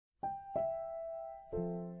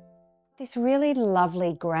This really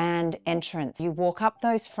lovely grand entrance. You walk up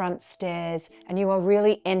those front stairs and you are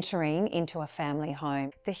really entering into a family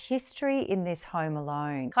home. The history in this home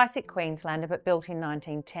alone, classic Queenslander but built in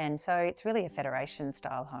 1910, so it's really a Federation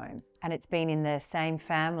style home. And it's been in the same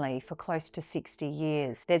family for close to 60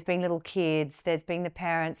 years. There's been little kids, there's been the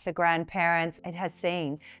parents, the grandparents. It has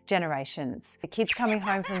seen generations. The kids coming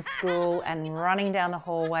home from school and running down the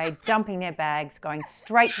hallway, dumping their bags, going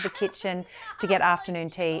straight to the kitchen to get afternoon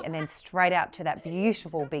tea and then straight out to that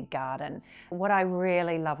beautiful big garden. What I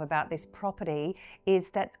really love about this property is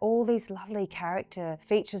that all these lovely character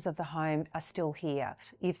features of the home are still here.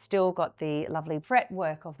 You've still got the lovely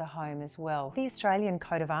fretwork of the home as well. The Australian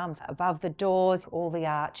coat of arms above the doors, all the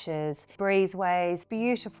arches, breezeways,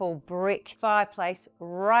 beautiful brick fireplace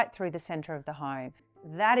right through the centre of the home.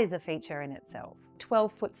 That is a feature in itself.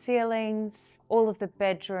 12-foot ceilings, all of the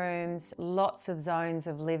bedrooms, lots of zones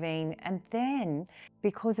of living, and then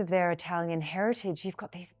because of their Italian heritage, you've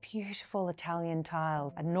got these beautiful Italian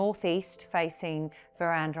tiles, a northeast facing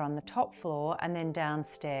veranda on the top floor and then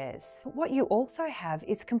downstairs. But what you also have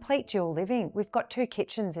is complete dual living. We've got 2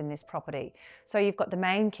 kitchens in this property. So you've got the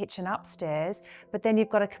main kitchen upstairs, but then you've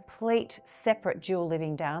got a complete separate dual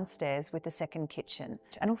living downstairs with the second kitchen.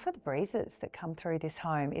 And also the breezes that come through this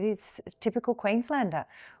home. It is typical Queenslander.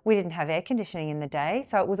 We didn't have air conditioning in the day,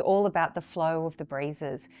 so it was all about the flow of the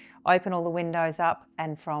breezes. Open all the windows up,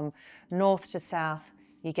 and from north to south,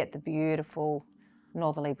 you get the beautiful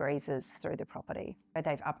northerly breezes through the property.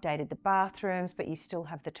 They've updated the bathrooms, but you still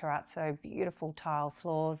have the terrazzo, beautiful tile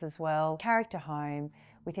floors as well. Character home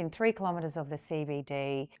within 3 kilometres of the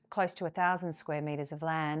CBD, close to 1,000 square metres of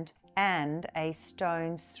land, and a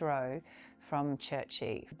stone's throw from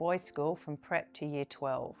Churchie, boys' school from prep to year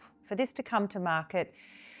 12. For this to come to market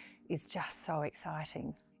is just so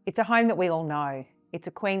exciting. It's a home that we all know. It's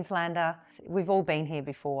a Queenslander. We've all been here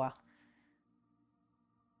before.